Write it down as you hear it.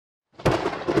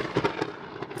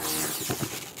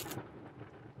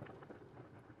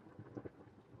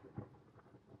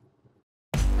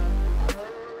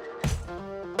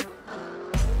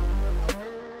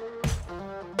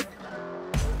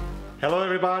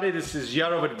everybody, this is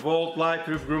Jaro with Volt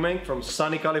Lifeproof Grooming from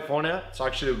sunny California. It's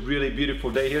actually a really beautiful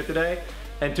day here today.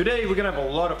 And today we're gonna have a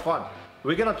lot of fun.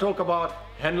 We're gonna talk about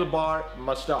handlebar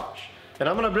mustache. And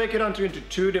I'm gonna break it into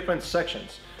two different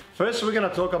sections. First, we're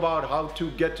gonna talk about how to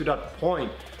get to that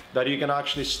point that you can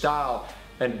actually style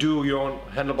and do your own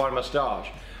handlebar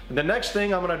mustache. And the next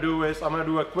thing I'm gonna do is I'm gonna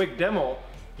do a quick demo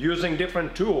using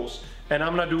different tools, and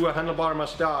I'm gonna do a handlebar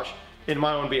mustache in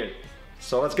my own beard.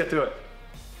 So let's get to it.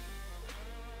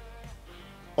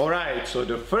 Alright, so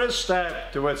the first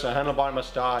step towards a handlebar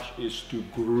mustache is to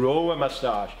grow a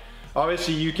mustache.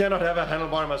 Obviously, you cannot have a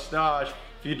handlebar mustache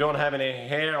if you don't have any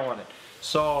hair on it.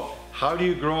 So how do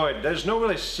you grow it? There's no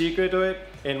really secret to it.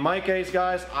 In my case,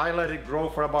 guys, I let it grow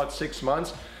for about 6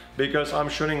 months because I'm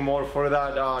shooting more for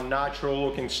that natural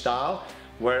looking style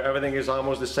where everything is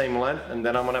almost the same length, and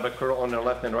then I'm gonna have a curl on the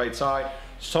left and right side.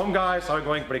 Some guys are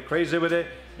going pretty crazy with it.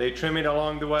 They trim it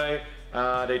along the way.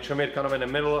 They trim it kind of in the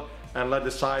middle and let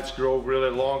the sides grow really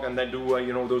long, and then do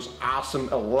you know, those awesome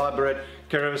elaborate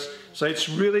curves. So it's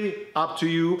really up to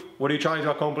you what you're trying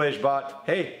to accomplish, but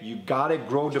hey, you gotta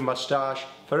grow the mustache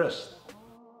first.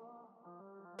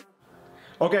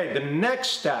 Okay, the next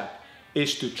step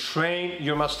is to train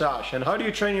your mustache. And how do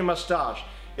you train your mustache?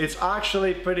 It's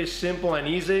actually pretty simple and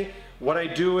easy. What I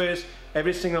do is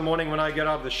every single morning when I get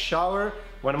out of the shower,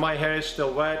 when my hair is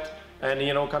still wet and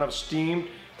you know, kind of steamed,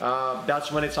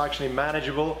 that's when it's actually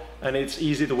manageable and it's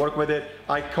easy to work with it.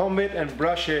 I comb it and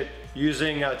brush it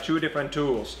using two different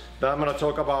tools that I'm gonna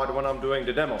talk about when I'm doing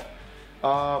the demo.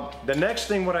 The next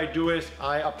thing what I do is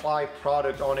I apply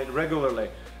product on it regularly.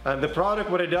 And the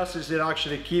product, what it does is it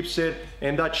actually keeps it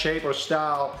in that shape or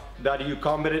style that you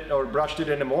combed it or brushed it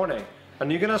in the morning.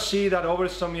 And you're gonna see that over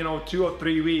some 2 or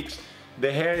 3 weeks,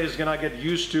 the hair is gonna get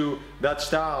used to that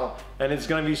style, and it's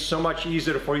gonna be so much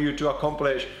easier for you to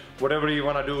accomplish whatever you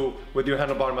wanna do with your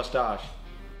handlebar mustache.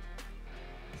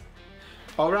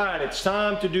 All right, it's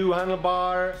time to do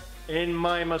handlebar in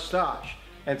my mustache.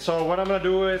 And so what I'm gonna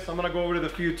do is I'm gonna go over to the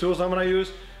few tools I'm gonna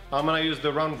use. I'm gonna use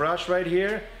the round brush right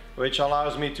here, which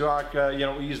allows me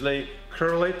to easily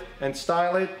curl it and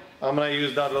style it. I'm gonna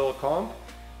use that little comb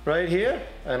right here,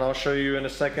 and I'll show you in a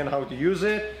second how to use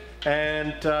it.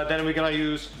 And then we're gonna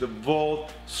use the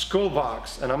Volt Sculpt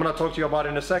Wax, and I'm gonna talk to you about it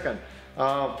in a second.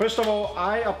 First of all,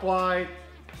 I apply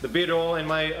the beard oil in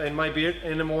my beard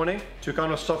in the morning to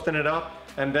kind of soften it up,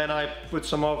 and then I put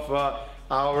some of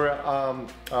our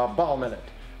balm in it.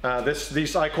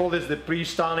 I call this the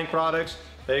pre-styling products.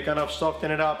 They kind of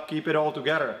soften it up, keep it all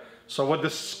together. So what the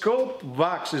Sculpt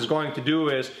Wax is going to do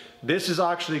is, this is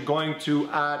actually going to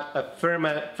add a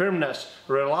firmness,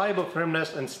 reliable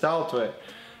firmness and style to it.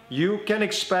 You can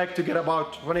expect to get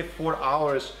about 24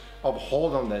 hours of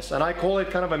hold on this. And I call it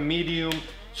kind of a medium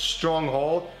strong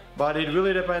hold, but it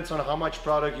really depends on how much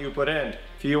product you put in.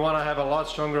 If you want to have a lot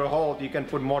stronger hold, you can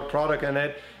put more product in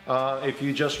it. If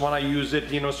you just want to use it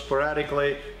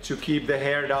sporadically to keep the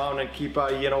hair down and keep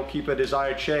a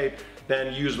desired shape,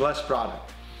 then use less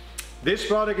product. This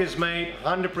product is made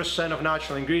 100% of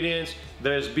natural ingredients.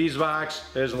 There's beeswax,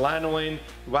 there's lanolin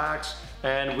wax,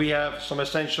 and we have some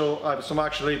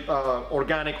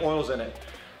organic oils in it.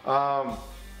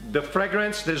 The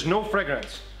fragrance, there's no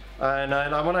fragrance. And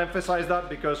I want to emphasize that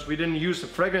because we didn't use the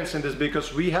fragrance in this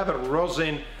because we have a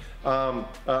rosin,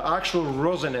 actual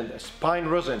rosin in this, pine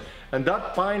rosin. And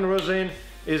that pine rosin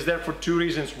is there for two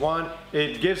reasons. One,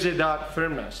 it gives it that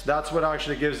firmness. That's what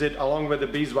actually gives it, along with the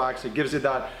beeswax, it gives it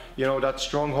that, that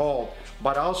strong hold.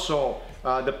 But also,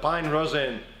 the pine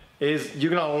rosin is,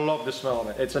 you're gonna love the smell of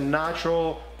it. It's a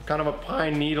natural kind of a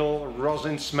pine needle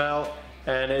rosin smell,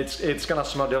 and it's gonna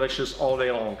smell delicious all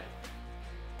day long.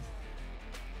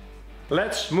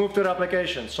 Let's move to the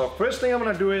application. So first thing I'm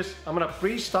gonna do is I'm gonna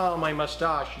pre-style my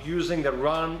mustache using the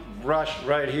round brush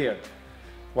right here.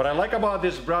 What I like about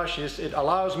this brush is it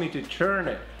allows me to turn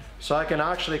it so I can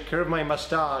actually curve my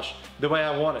mustache the way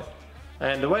I want it.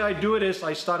 And the way I do it is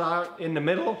I start out in the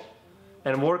middle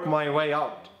and work my way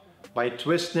out by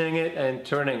twisting it and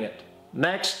turning it.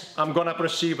 Next, I'm gonna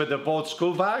proceed with the Volt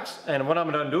Sculpt Wax, and what I'm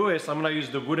gonna do is I'm gonna use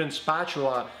the wooden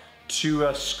spatula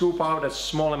to scoop out a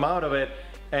small amount of it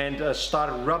and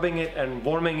start rubbing it and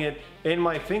warming it in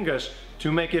my fingers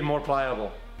to make it more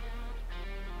pliable.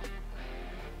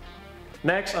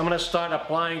 Next, I'm gonna start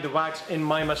applying the wax in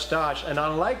my mustache, and I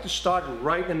like to start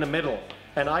right in the middle.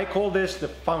 And I call this the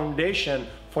foundation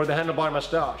for the handlebar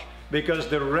mustache because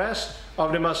the rest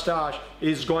of the mustache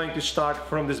is going to start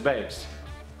from this base.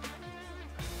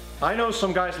 I know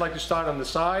some guys like to start on the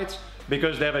sides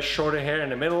because they have a shorter hair in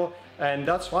the middle, and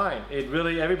that's fine.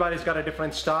 Everybody's got a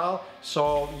different style,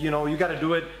 so you gotta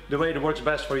do it the way it works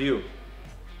best for you.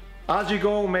 As you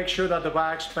go, make sure that the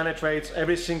wax penetrates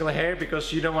every single hair,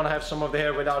 because you don't want to have some of the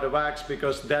hair without the wax,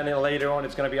 because then later on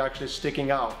it's going to be actually sticking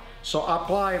out. So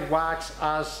apply wax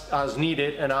as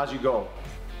needed and as you go.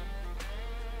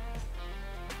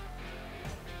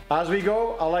 As we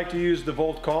go, I like to use the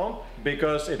Volt comb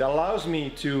because it allows me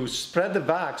to spread the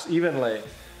wax evenly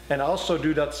and also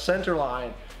do that center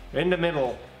line in the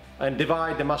middle and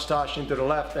divide the mustache into the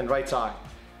left and right side.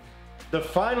 The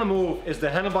final move is the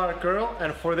handlebar curl,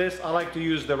 and for this I like to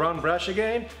use the round brush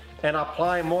again and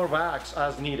apply more wax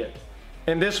as needed.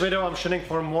 In this video I'm shooting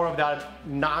for more of that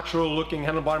natural looking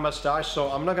handlebar mustache, so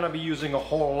I'm not going to be using a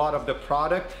whole lot of the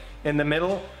product in the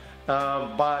middle,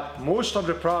 but most of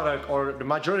the product, or the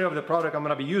majority of the product I'm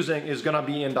going to be using, is going to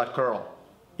be in that curl.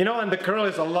 You know, and the curl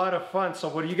is a lot of fun, so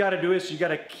what you got to do is you got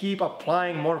to keep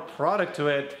applying more product to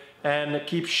it and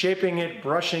keep shaping it,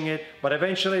 brushing it, but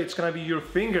eventually it's going to be your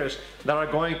fingers that are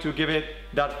going to give it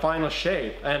that final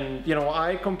shape. And you know,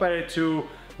 I compare it to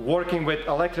working with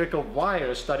electrical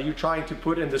wires that you're trying to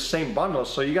put in the same bundle,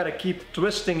 so you got to keep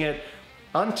twisting it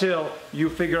until you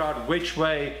figure out which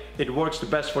way it works the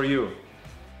best for you.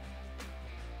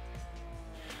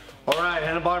 Alright,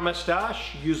 handlebar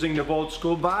mustache using the Volt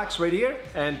Sculpt Wax right here,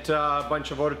 and a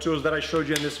bunch of other tools that I showed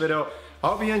you in this video. I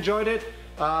hope you enjoyed it.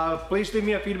 Please leave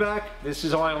me a feedback. This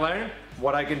is how I learn,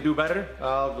 what I can do better.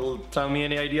 Tell me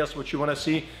any ideas what you want to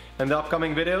see in the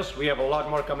upcoming videos. We have a lot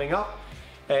more coming up,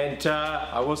 and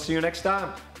I will see you next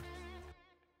time.